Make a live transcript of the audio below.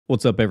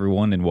What's up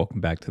everyone and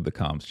welcome back to the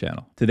comms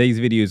channel. Today's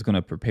video is going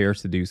to prepare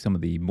us to do some of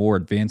the more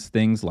advanced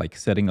things like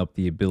setting up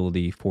the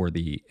ability for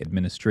the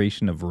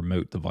administration of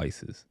remote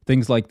devices.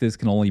 Things like this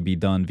can only be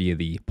done via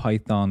the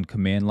Python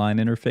command line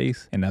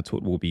interface, and that's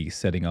what we'll be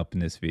setting up in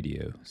this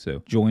video.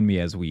 So join me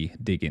as we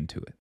dig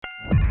into it.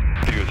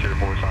 Studios here,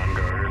 Force on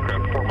go.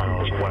 Aircraft 4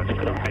 miles west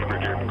of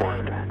Bainbridge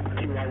Airport.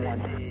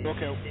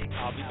 Okay,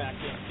 I'll be back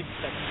in 60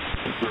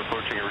 seconds. We're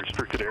approaching a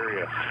restricted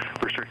area.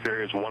 Restricted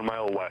area is 1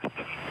 mile west.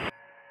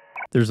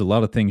 There's a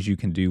lot of things you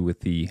can do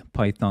with the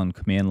Python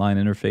command line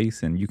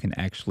interface, and you can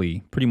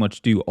actually pretty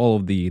much do all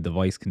of the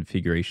device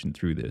configuration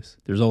through this.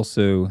 There's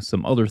also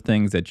some other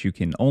things that you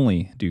can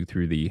only do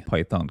through the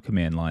Python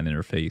command line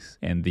interface,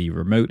 and the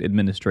remote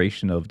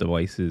administration of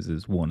devices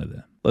is one of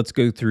them. Let's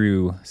go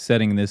through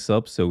setting this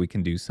up so we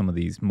can do some of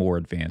these more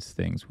advanced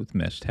things with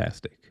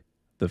Meshtastic.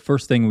 The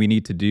first thing we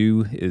need to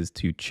do is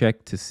to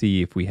check to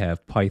see if we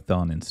have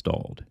Python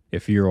installed.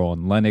 If you're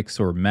on Linux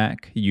or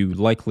Mac, you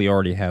likely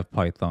already have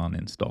Python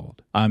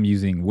installed. I'm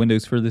using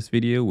Windows for this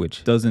video,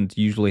 which doesn't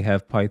usually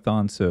have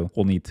Python, so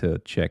we'll need to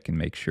check and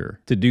make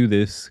sure. To do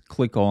this,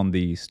 click on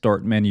the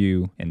Start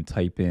menu and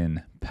type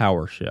in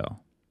PowerShell.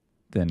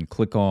 Then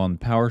click on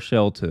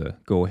PowerShell to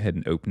go ahead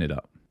and open it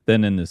up.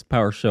 Then in this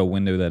PowerShell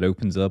window that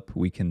opens up,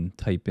 we can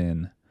type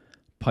in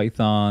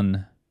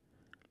Python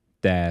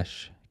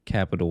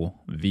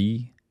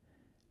 -V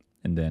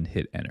and then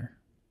hit enter.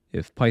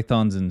 If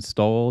Python's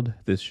installed,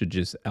 this should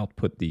just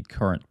output the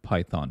current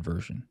Python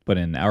version. But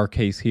in our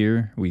case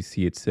here, we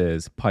see it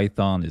says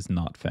Python is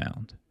not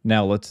found.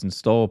 Now let's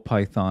install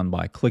Python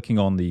by clicking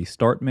on the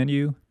Start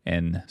menu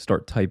and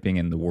start typing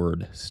in the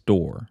word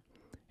store.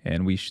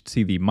 And we should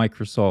see the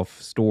Microsoft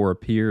Store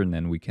appear, and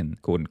then we can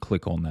go ahead and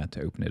click on that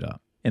to open it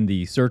up. In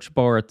the search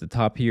bar at the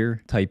top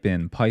here, type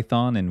in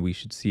Python, and we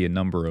should see a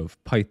number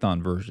of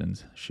Python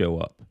versions show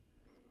up.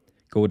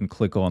 Go ahead and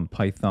click on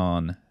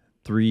Python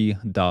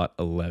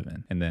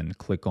 3.11 and then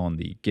click on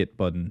the Get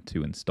button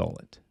to install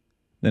it.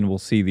 Then we'll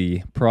see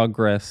the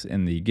progress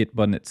in the Get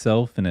button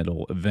itself, and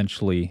it'll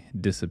eventually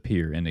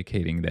disappear,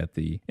 indicating that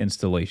the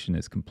installation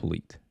is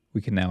complete.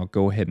 We can now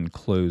go ahead and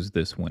close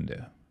this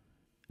window.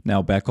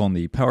 Now back on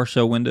the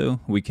PowerShell window,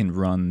 we can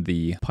run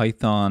the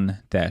Python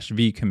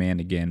 -V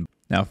command again.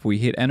 Now if we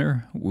hit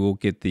enter, we'll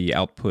get the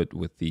output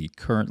with the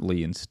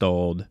currently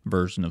installed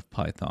version of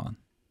Python.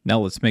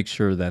 Now let's make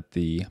sure that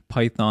the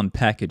Python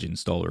package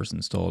installer is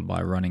installed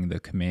by running the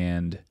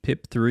command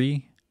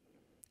pip3-V.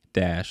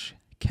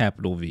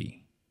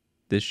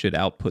 This should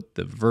output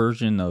the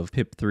version of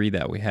pip3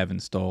 that we have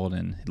installed,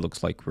 and it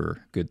looks like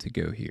we're good to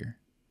go here.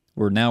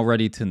 We're now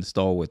ready to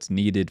install what's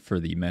needed for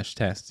the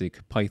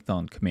Meshtastic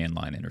Python command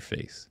line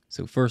interface.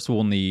 So first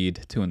we'll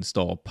need to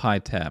install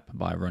PyTap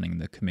by running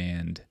the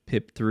command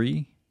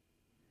pip3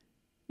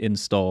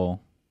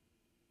 install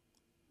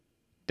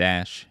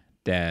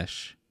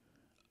 --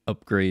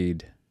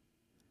 upgrade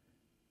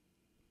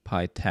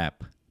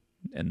PyTap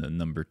and the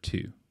number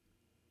 2.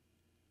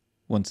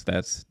 Once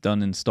that's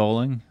done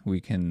installing, we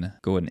can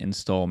go ahead and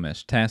install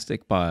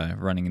Meshtastic by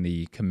running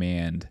the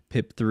command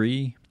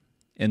pip3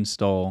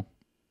 install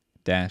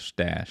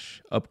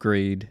 --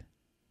 upgrade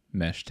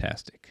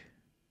Meshtastic.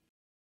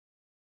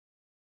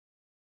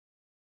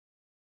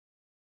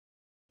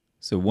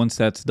 So once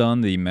that's done,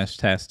 the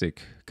Meshtastic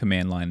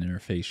command line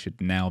interface should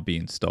now be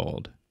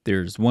installed.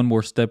 There's one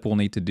more step we'll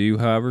need to do,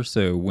 however,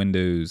 so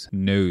Windows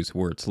knows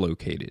where it's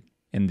located.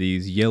 In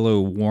these yellow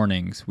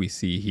warnings we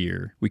see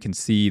here, we can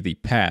see the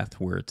path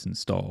where it's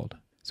installed.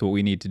 So what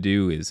we need to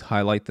do is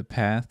highlight the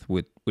path,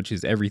 which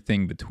is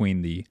everything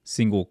between the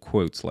single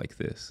quotes like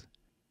this.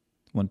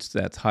 Once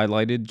that's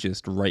highlighted,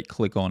 just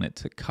right-click on it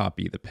to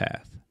copy the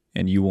path.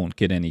 And you won't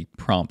get any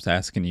prompts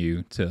asking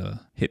you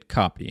to hit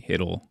copy.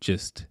 It'll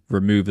just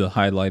remove the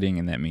highlighting,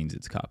 and that means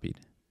it's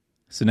copied.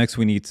 So next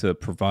we need to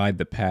provide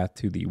the path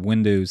to the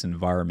Windows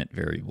environment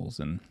variables.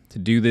 And to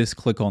do this,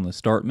 click on the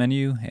Start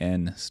menu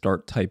and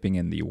start typing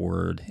in the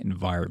word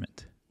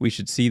environment. We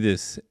should see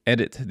this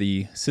edit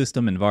the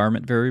system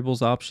environment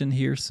variables option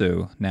here.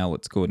 So now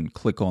let's go ahead and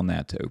click on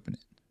that to open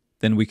it.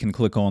 Then we can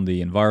click on the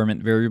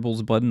environment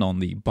variables button on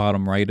the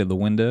bottom right of the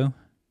window.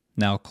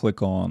 Now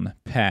click on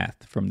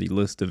path from the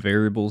list of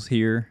variables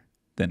here.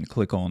 Then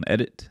click on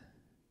edit.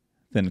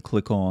 Then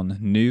click on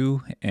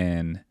new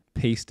and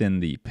paste in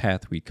the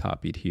path we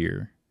copied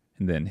here,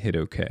 and then hit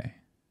OK.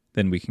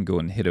 Then we can go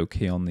and hit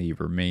OK on the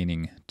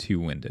remaining 2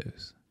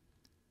 windows.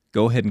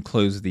 Go ahead and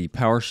close the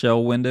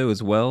PowerShell window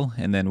as well,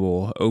 and then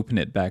we'll open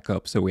it back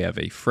up so we have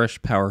a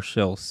fresh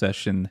PowerShell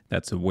session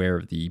that's aware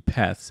of the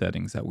path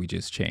settings that we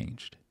just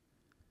changed.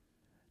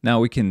 Now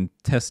we can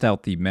test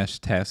out the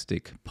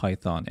Meshtastic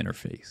Python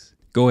interface.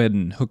 Go ahead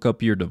and hook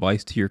up your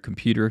device to your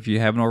computer if you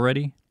haven't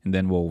already, and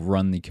then we'll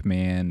run the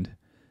command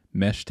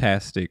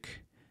Meshtastic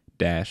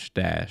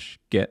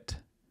 -get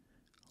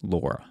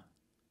LoRa.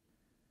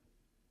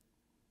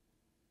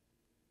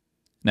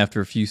 And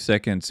after a few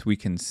seconds, we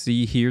can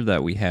see here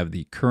that we have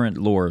the current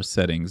LoRa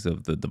settings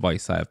of the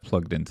device I have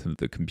plugged into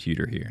the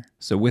computer here.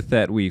 So with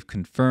that, we've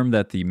confirmed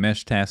that the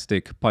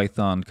Meshtastic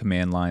Python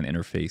command line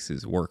interface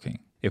is working.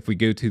 If we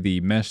go to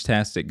the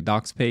Meshtastic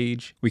Docs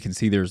page, we can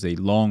see there's a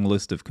long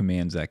list of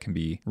commands that can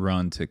be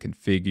run to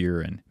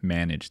configure and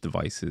manage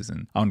devices,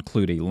 and I'll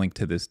include a link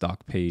to this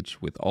doc page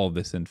with all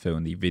this info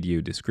in the video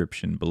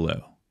description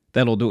below.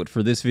 That'll do it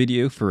for this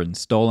video for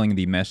installing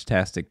the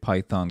Meshtastic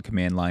Python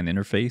command line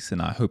interface, and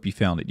I hope you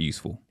found it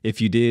useful. If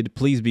you did,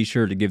 please be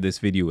sure to give this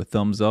video a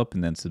thumbs up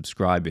and then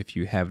subscribe if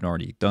you haven't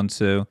already done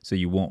so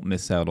you won't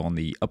miss out on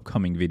the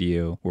upcoming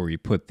video where we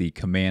put the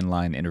command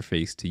line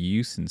interface to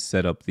use and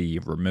set up the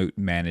remote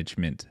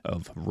management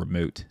of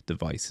remote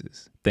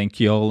devices. Thank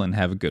you all and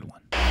have a good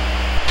one.